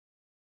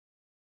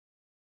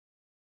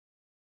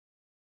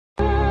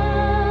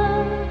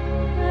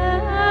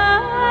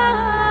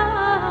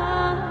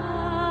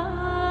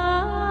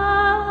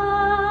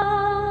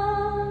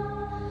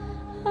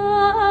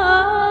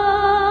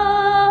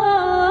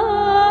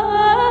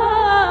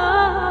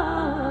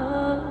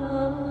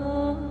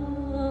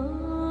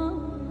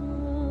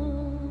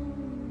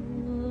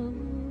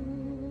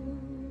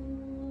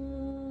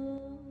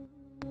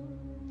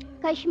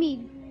Kashmir,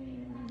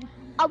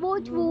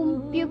 about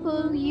whom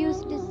people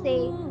used to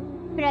say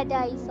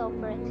paradise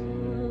of earth.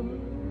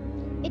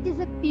 It is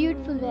a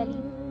beautiful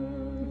valley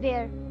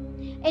where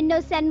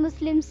innocent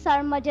Muslims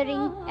are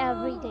murdering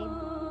every day,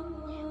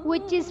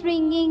 which is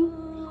ringing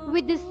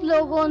with the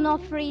slogan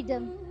of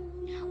freedom,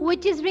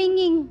 which is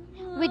ringing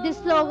with the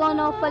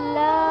slogan of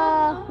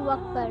Allahu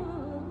Akbar,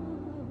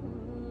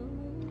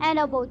 and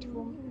about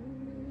whom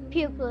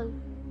people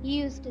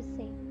used to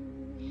say,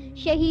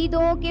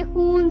 शहीदों के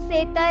खून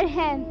से तर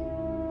है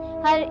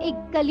हर एक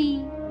गली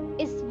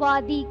इस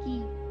वादी की,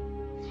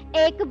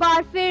 एक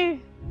बार फिर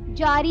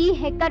जारी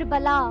है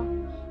करबला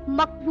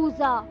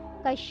मकबूजा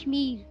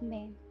कश्मीर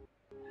में.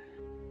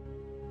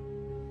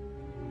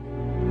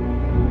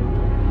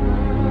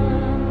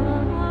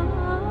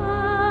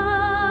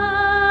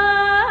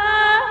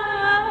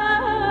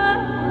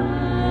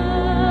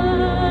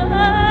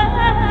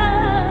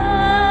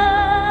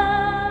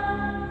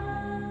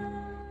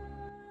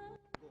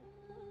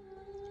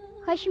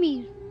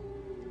 Kashmir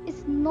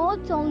is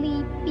not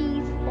only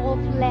piece of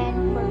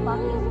land for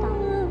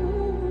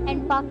Pakistan,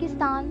 and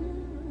Pakistan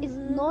is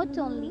not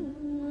only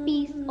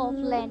piece of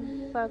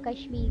land for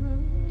Kashmir,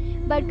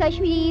 but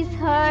Kashmiris'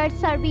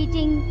 hearts are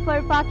beating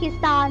for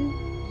Pakistan,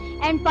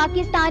 and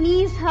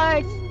Pakistanis'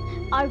 hearts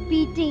are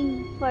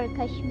beating for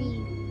Kashmir.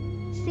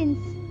 Since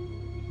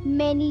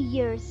many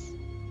years,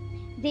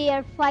 they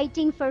are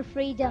fighting for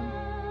freedom,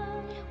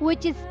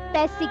 which is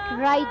basic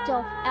right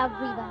of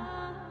everyone.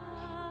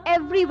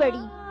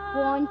 Everybody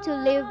wants to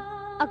live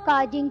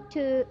according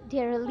to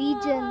their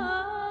religion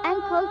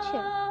and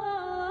culture.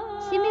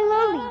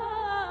 Similarly,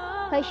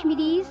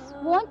 Kashmiris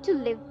want to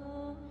live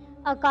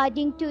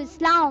according to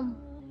Islam.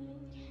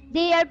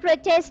 They are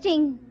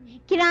protesting,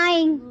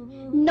 crying,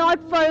 not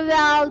for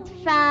wealth,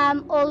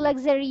 fame, or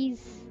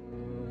luxuries,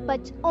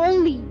 but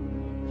only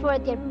for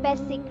their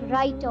basic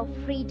right of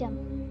freedom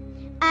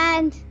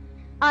and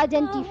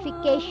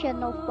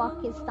identification of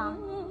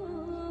Pakistan.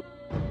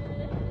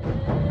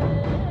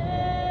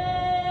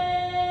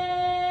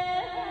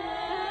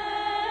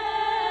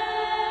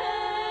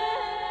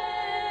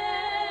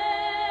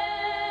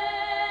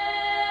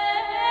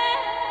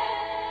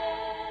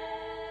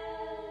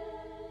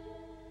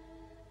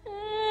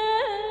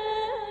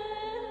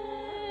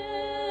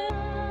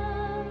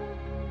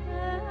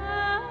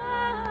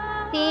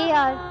 They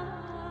are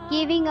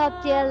giving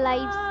up their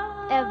lives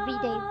every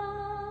day,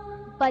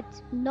 but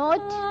not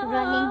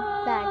running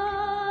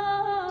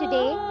back.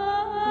 Today,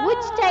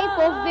 which type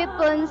of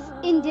weapons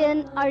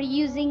Indians are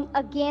using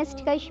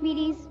against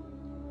Kashmiris?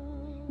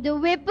 The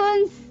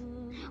weapons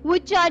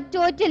which are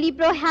totally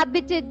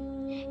prohibited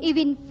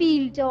even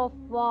field of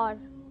war.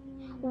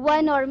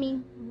 One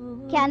army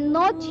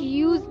cannot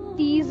use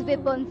these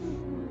weapons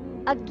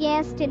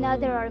against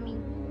another army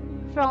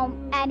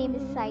from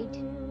enemy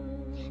side.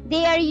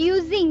 They are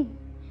using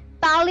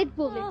pellet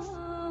bullets,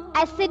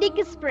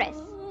 acidic sprays,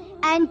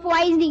 and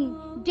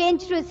poisoning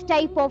dangerous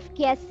type of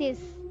gases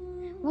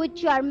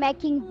which are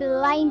making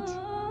blind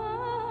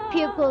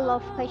people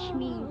of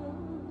Kashmir,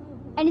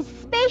 and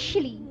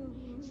especially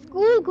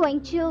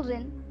school-going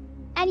children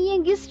and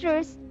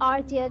youngsters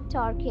are their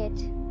target.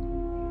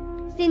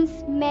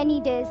 Since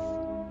many days,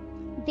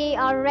 they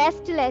are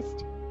restless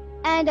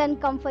and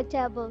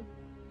uncomfortable.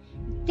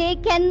 They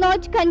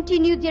cannot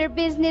continue their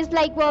business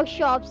like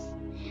workshops.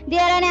 They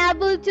are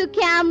unable to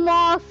camp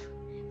off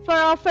for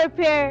offer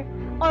prayer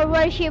or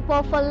worship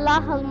of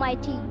Allah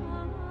Almighty.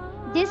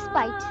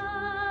 Despite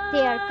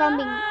they are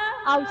coming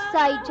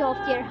outside of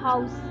their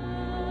house,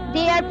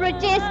 they are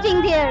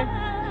protesting there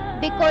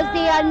because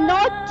they are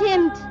not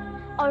timid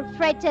or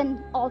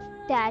frightened of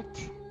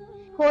death.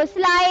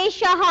 हौसलाए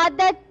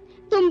शहादत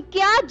तुम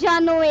क्या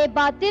जानो ए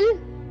बातिल,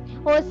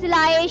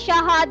 हौसलाए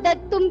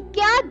शहादत तुम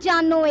क्या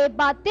जानो ए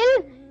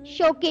बातिल,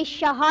 शौके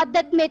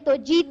शहादत में तो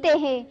जीते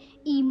हैं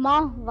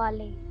ईमान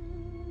वाले.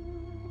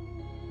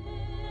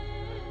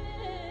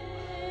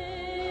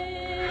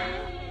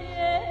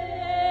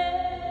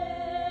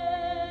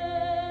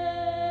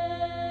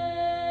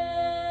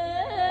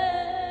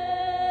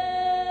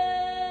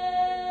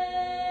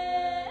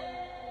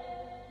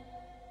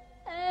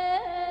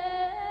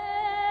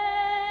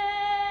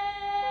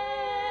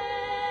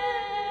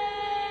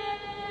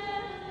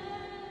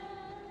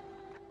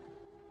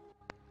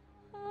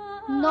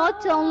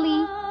 Not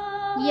only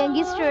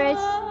youngsters,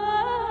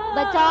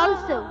 but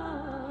also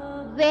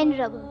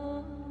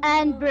venerable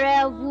and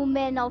brave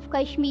women of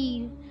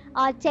Kashmir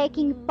are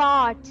taking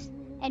part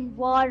in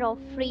war of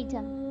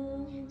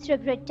freedom through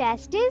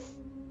protests,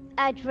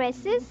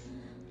 addresses,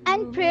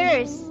 and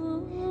prayers.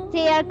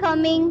 They are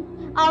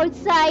coming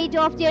outside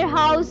of their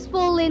house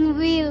full in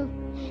zeal.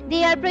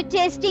 They are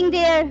protesting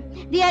there,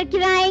 they are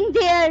crying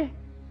there,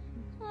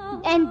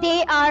 and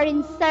they are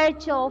in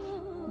search of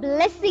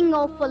blessing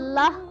of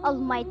Allah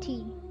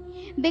Almighty,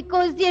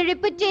 because their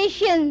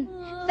reputation,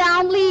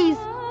 families,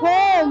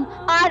 home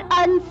are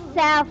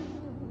unsafe.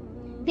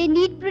 They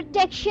need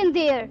protection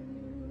there.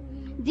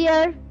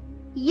 Their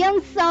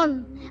young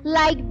son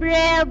like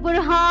brave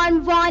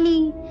Burhan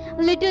Wani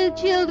Little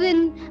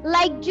children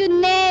like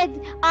Junaid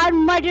are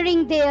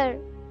murdering there.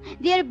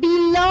 Their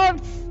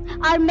beloveds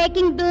are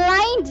making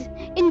blind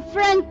in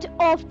front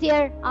of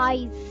their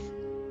eyes.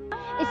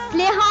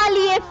 इसलिहा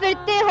लिए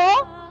फिरते हो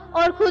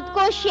और खुद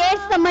को शेर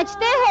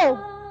समझते हो,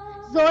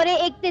 जोरे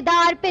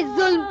इक्तिदार पे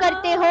जुल्म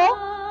करते हो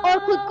और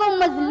खुद को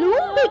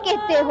मजलूम भी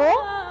कहते हो।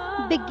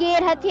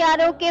 बगैर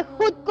हथियारों के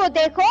खुद को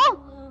देखो,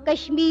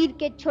 कश्मीर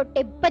के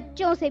छोटे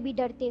बच्चों से भी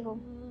डरते हो।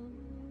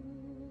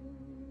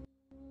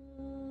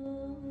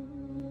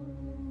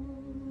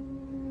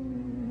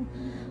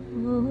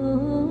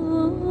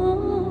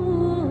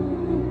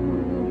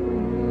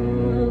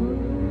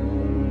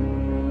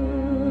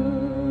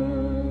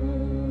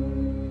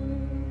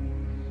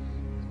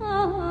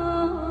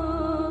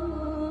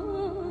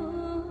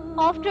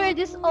 After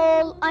this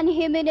all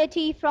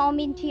inhumanity from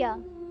India,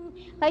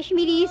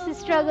 Kashmiri's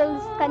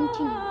struggles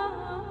continue.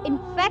 In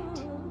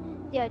fact,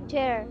 their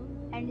terror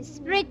and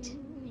spirit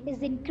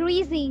is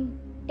increasing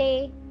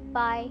day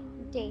by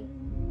day.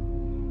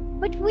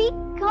 But we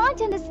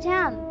can't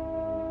understand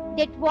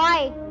that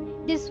why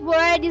this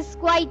world is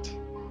quiet,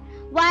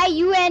 why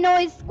UNO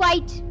is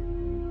quiet,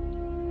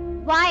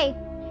 why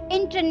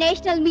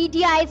international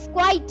media is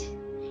quiet,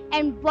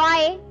 and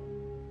why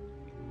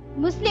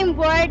Muslim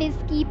world is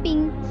keeping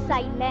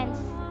silence.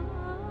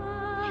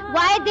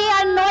 Why they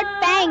are not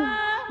paying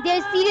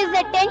their serious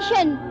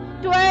attention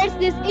towards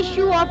this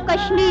issue of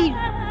Kashmir,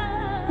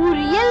 who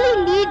really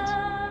need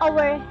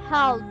our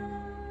help.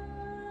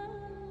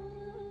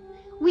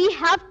 We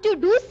have to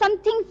do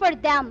something for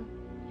them.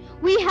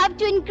 We have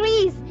to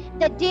increase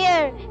the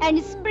dare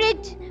and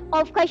spirit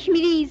of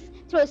Kashmiris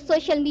through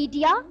social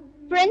media,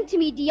 print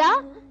media,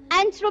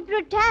 and through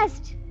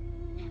protest.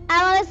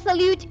 I want to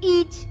salute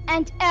each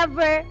and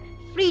every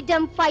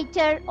freedom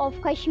fighter of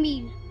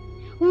Kashmir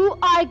who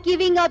are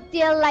giving up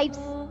their lives,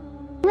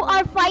 who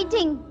are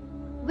fighting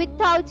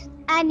without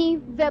any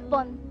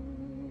weapon.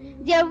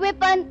 Their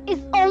weapon is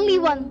only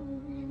one,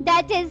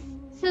 that is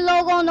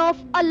slogan of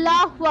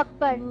Allahu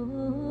Akbar.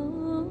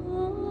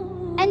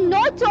 And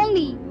not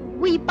only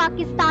we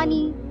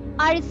Pakistani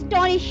are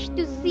astonished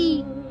to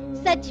see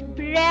such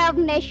brave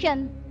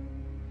nation,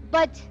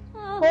 but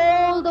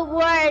whole the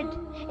world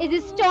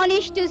is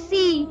astonished to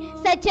see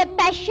such a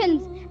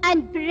passionate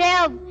and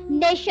brave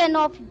nation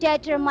of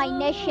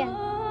determination.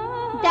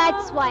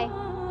 That's why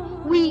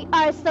we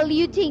are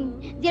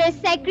saluting their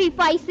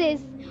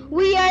sacrifices.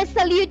 We are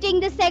saluting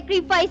the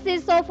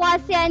sacrifices of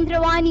Asya and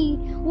Rawani.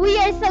 We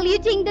are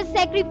saluting the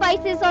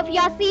sacrifices of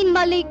Yasin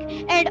Malik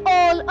and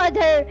all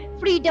other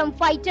freedom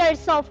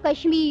fighters of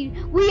Kashmir.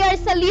 We are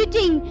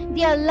saluting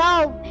their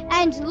love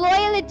and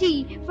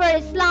loyalty for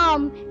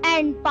Islam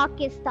and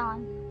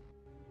Pakistan.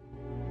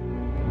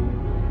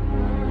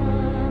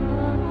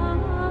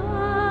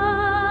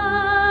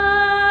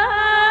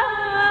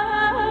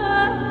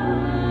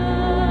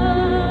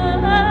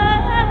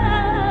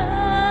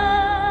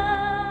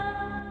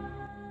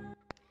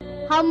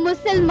 हम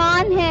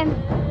मुसलमान हैं,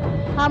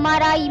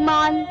 हमारा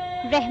ईमान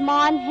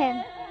रहमान है।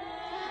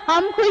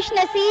 हम खुश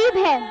नसीब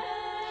हैं,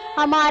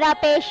 हमारा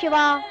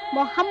पेशवा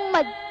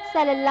मोहम्मद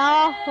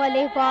सल्लल्लाहु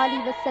अलैहि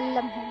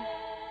वसल्लम है।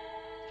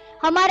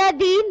 हमारा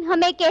दीन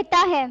हमें कहता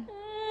है,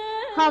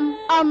 हम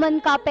अमन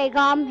का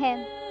पैगाम हैं,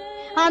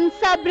 हम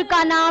सब्र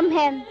का नाम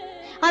है,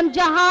 हम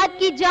जहाद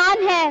की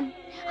जान है,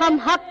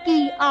 हम हक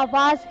की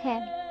आवाज है।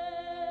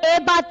 ए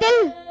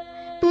बातिल,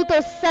 तू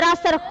तो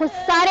सरासर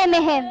खुसारे में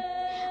है,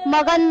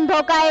 मगन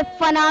धोखाए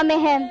फना में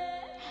है।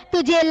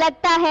 तुझे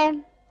लगता है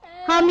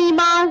हम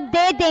ईमान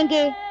दे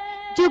देंगे,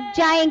 झुक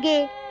जाएंगे,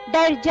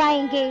 डर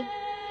जाएंगे।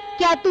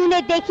 क्या तूने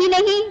देखी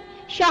नहीं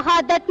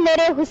शहादत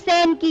मेरे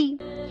हुसैन की?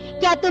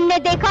 क्या तुमने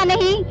देखा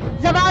नहीं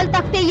जवाल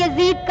तख्ते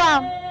यजीद का?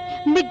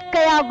 मिट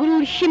गया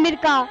गुरूर शिमिर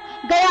का,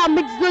 गया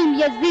मिट जुल्म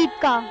यजीद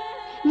का।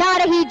 ना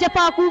रही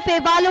जफा कूफे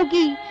वालों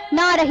की,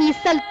 ना रही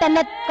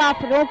सल्तनत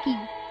काफिरों की।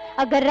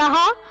 अगर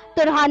रहा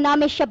तो रहा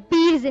नाम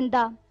शब्बीर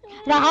जिंदा,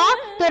 रहा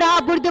तो रहा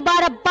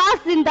बुर्दबार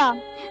अब्बास जिंदा,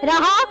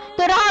 रहा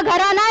तो रहा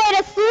घराना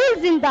रसूल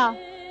जिंदा।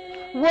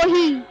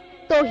 वही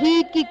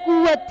तौहीद की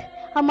कुव्वत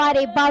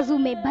हमारे बाजू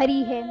में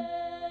भरी है,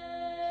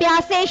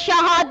 प्यासे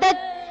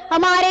शहादत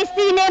हमारे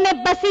सीने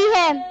में बसी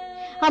है।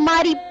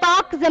 हमारी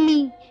पाक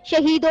जमी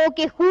शहीदों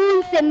के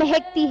खून से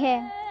महकती है।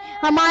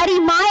 हमारी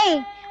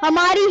माएं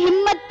हमारी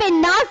हिम्मत पे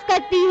नाज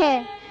करती है।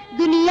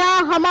 दुनिया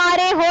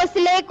हमारे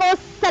हौसले को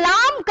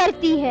सलाम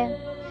करती है।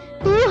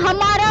 तू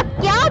हमारा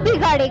क्या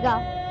बिगाड़ेगा,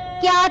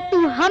 क्या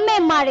तू हमें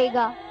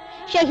मारेगा?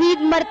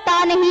 शहीद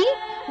मरता नहीं,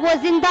 वो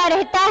जिंदा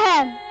रहता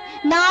है,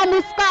 नाम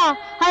उसका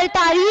हर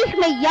तारीख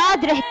में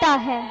याद रहता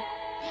है।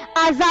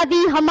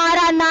 आजादी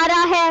हमारा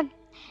नारा है,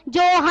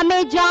 जो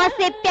हमें जान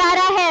से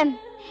प्यारा है।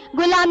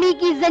 गुलामी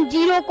की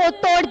जंजीरों को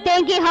तोड़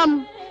देंगे हम,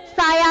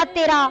 साया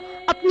तेरा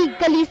अपनी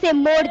गली से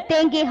मोड़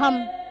देंगे हम।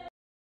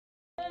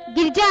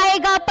 गिर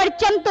जाएगा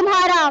परचम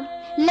तुम्हारा,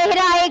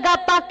 लहराएगा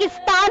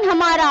पाकिस्तान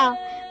हमारा।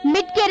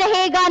 मिट के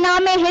रहेगा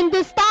नाम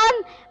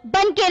हिंदुस्तान,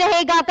 बन के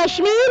रहेगा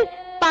कश्मीर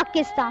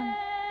पाकिस्तान।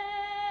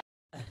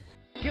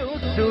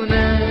 क्यों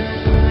तूने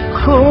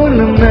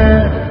खून में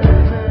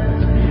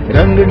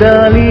रंग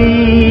डाली।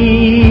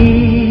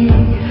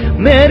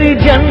 मेरी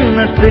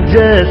जन्नत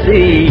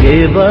जैसी ये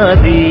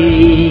वादी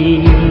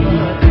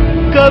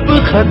कब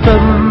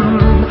खत्म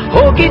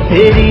होगी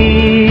तेरी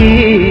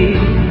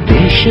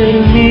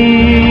बेशर्मी।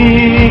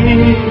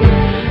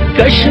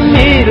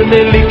 कश्मीर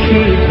में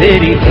लिखी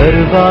तेरी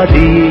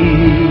बर्बादी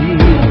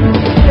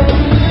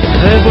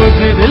है वो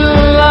दिल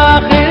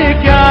आखिर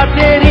क्या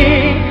तेरी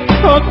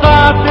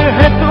औकात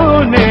है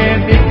तूने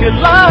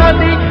दिखला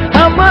दी।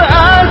 हम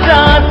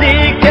आजादी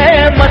के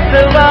मत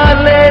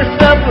वाले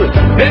सब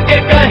मिलके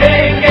कहे